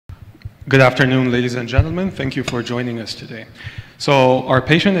Good afternoon, ladies and gentlemen. Thank you for joining us today. So our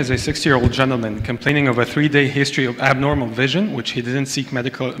patient is a 60-year-old gentleman complaining of a 3-day history of abnormal vision, which he didn't seek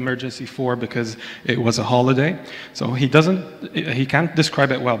medical emergency for because it was a holiday. So he can't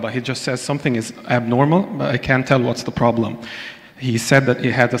describe it well, but he just says something is abnormal, but I can't tell what's the problem. He said that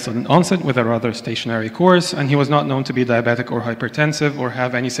he had a sudden onset with a rather stationary course, and he was not known to be diabetic or hypertensive or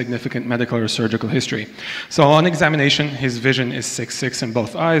have any significant medical or surgical history. So on examination, his vision is 6/6 in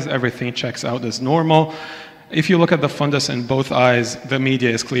both eyes. Everything checks out as normal. If you look at the fundus in both eyes, the media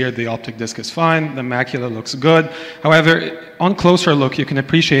is clear, the optic disc is fine, the macula looks good. However, on closer look, you can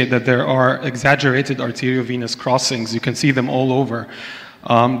appreciate that there are exaggerated arteriovenous crossings. You can see them all over.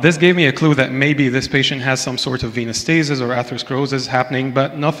 This gave me a clue that maybe this patient has some sort of venous stasis or atherosclerosis happening,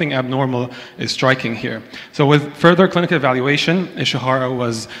 but nothing abnormal is striking here. So with further clinical evaluation, Ishihara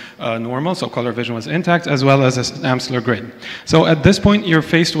was normal, so color vision was intact, as well as an Amsler grid. So at this point, you're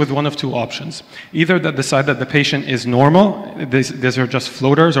faced with one of two options. Either that decide that the patient is normal, these are just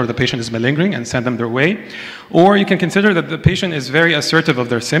floaters, or the patient is malingering and send them their way. Or you can consider that the patient is very assertive of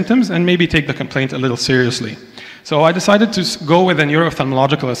their symptoms and maybe take the complaint a little seriously. So I decided to go with a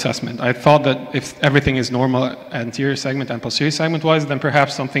neuro-ophthalmological assessment. I thought that if everything is normal anterior segment and posterior segment wise, then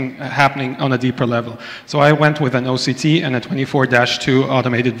perhaps something happening on a deeper level. So I went with an OCT and a 24-2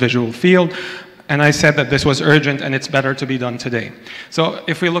 automated visual field. And I said that this was urgent and it's better to be done today. So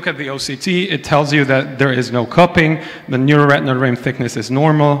if we look at the OCT, it tells you that there is no cupping, the neuroretinal rim thickness is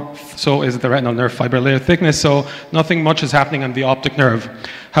normal, so is the retinal nerve fiber layer thickness, so nothing much is happening on the optic nerve.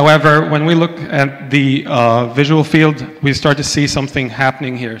 However, when we look at the visual field, we start to see something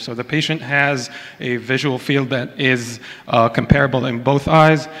happening here. So the patient has a visual field that is comparable in both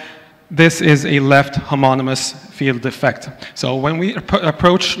eyes. This is a left homonymous field defect. So when we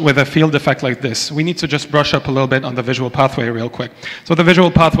approach with a field defect like this, we need to just brush up a little bit on the visual pathway real quick. So the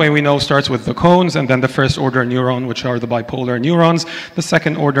visual pathway we know starts with the cones and then the first order neuron, which are the bipolar neurons, the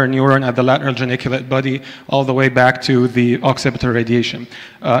second order neuron at the lateral geniculate body, all the way back to the occipital radiation,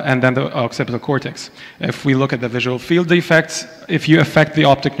 and then the occipital cortex. If we look at the visual field defects, if you affect the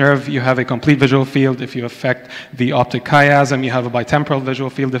optic nerve, you have a complete visual field. If you affect the optic chiasm, you have a bitemporal visual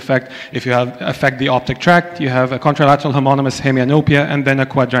field defect. If you affect the optic tract, you have a contralateral homonymous hemianopia, and then a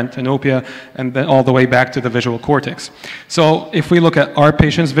quadrantanopia, and then all the way back to the visual cortex. So if we look at our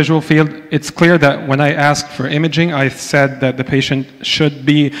patient's visual field, it's clear that when I asked for imaging, I said that the patient should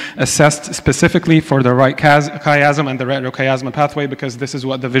be assessed specifically for the right chiasm and the retrochiasma pathway, because this is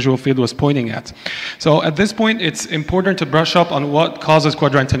what the visual field was pointing at. So at this point, it's important to brush up on what causes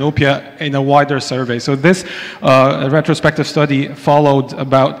quadrantanopia in a wider survey. So this retrospective study followed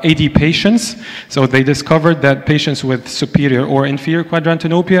about 80 patients. So they discovered that patients with superior or inferior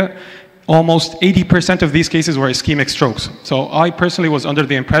quadrantanopia, almost 80% of these cases were ischemic strokes. So I personally was under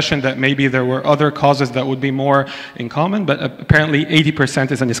the impression that maybe there were other causes that would be more in common, but apparently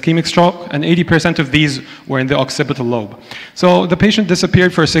 80% is an ischemic stroke, and 80% of these were in the occipital lobe. So the patient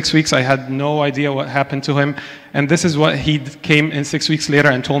disappeared for 6 weeks. I had no idea what happened to him. And this is what he came in 6 weeks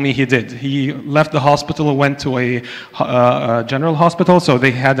later and told me he did. He left the hospital, went to a general hospital, so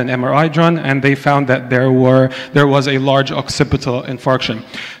they had an MRI done, and they found that there was a large occipital infarction.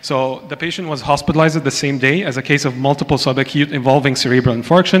 So the patient was hospitalized the same day as a case of multiple subacute involving cerebral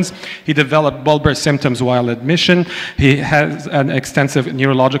infarctions. He developed bulbar symptoms while admission. He has an extensive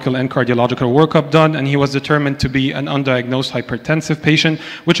neurological and cardiological workup done, and he was determined to be an undiagnosed hypertensive patient,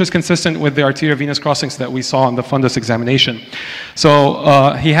 which is consistent with the arteriovenous crossings that we saw on the fundus examination.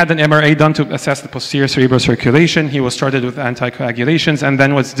 So he had an MRA done to assess the posterior cerebral circulation. He was started with anticoagulations and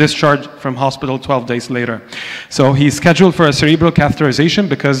then was discharged from hospital 12 days later. So he's scheduled for a cerebral catheterization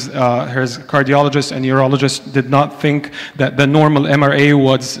because his cardiologist and neurologist did not think that the normal MRA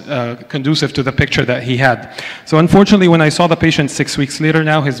was conducive to the picture that he had. So unfortunately, when I saw the patient 6 weeks later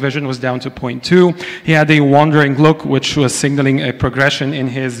now, his vision was down to 0.2. He had a wandering look, which was signaling a progression in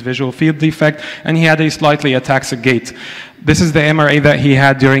his visual field defect, and he had a slightly ataxic gait. This is the MRA that he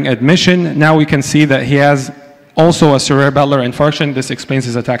had during admission. Now we can see that he has also a cerebellar infarction. This explains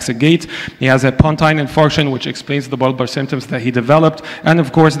his ataxic gait. He has a pontine infarction, which explains the bulbar symptoms that he developed, and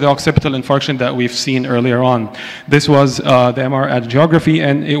of course the occipital infarction that we've seen earlier on. This was the MR angiography,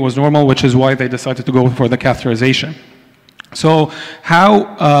 and it was normal, which is why they decided to go for the catheterization. So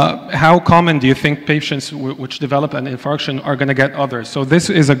how common do you think patients which develop an infarction are going to get others? So this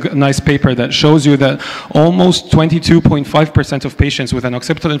is a nice paper that shows you that almost 22.5% of patients with an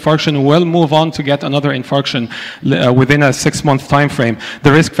occipital infarction will move on to get another infarction within a 6-month time frame.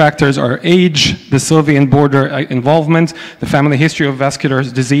 The risk factors are age, the Sylvian border involvement, the family history of vascular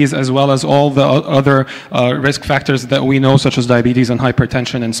disease, as well as all the other risk factors that we know, such as diabetes and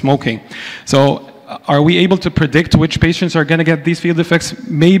hypertension and smoking. So are we able to predict which patients are going to get these field effects?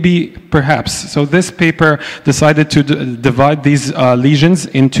 Maybe, perhaps. So this paper decided to divide these lesions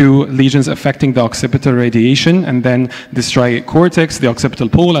into lesions affecting the occipital radiation, and then the striate cortex, the occipital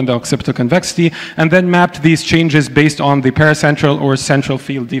pole, and the occipital convexity, and then mapped these changes based on the paracentral or central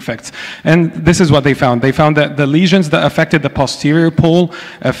field defects. And this is what they found. They found that the lesions that affected the posterior pole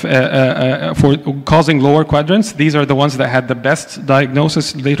for causing lower quadrants, these are the ones that had the best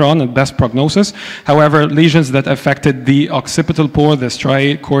diagnosis later on and best prognosis. However, lesions that affected the occipital pole, the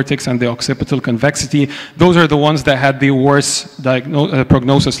striate cortex, and the occipital convexity, those are the ones that had the worst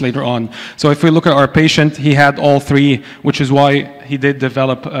prognosis later on. So if we look at our patient, he had all three, which is why he did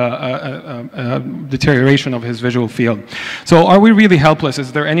develop a deterioration of his visual field. So are we really helpless?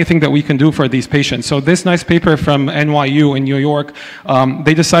 Is there anything that we can do for these patients? So this nice paper from NYU in New York,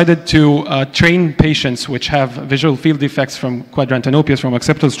 they decided to train patients which have visual field defects from quadrantinopias, from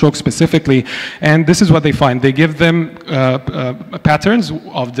occipital stroke specifically, and this is what they find. They give them patterns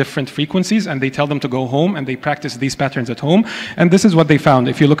of different frequencies, and they tell them to go home, and they practice these patterns at home, and this is what they found.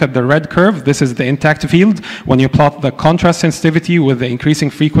 If you look at the red curve, this is the intact field. When you plot the contrast sensitivity with the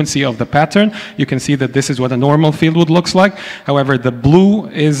increasing frequency of the pattern, you can see that this is what a normal field would look like. However, the blue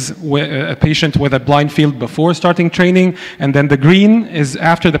is a patient with a blind field before starting training, and then the green is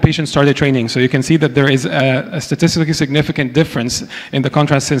after the patient started training. So you can see that there is a statistically significant difference in the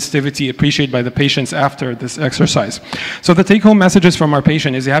contrast sensitivity appreciated by the patients after this exercise. So the take-home messages from our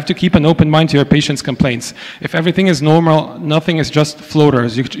patient is you have to keep an open mind to your patient's complaints. If everything is normal, nothing is just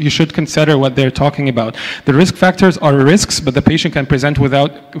floaters. You should consider what they're talking about. The risk factors are risks, but the patient can present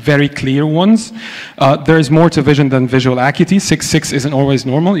without very clear ones. There is more to vision than visual acuity. 6/6 isn't always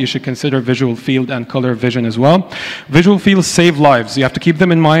normal. You should consider visual field and color vision as well. Visual fields save lives. You have to keep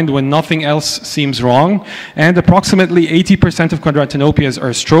them in mind when nothing else seems wrong. And approximately 80% of quadrantinopias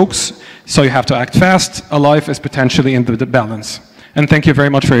are strokes, so you have to act fast. A life is potentially in the balance. And thank you very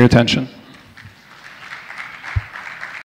much for your attention.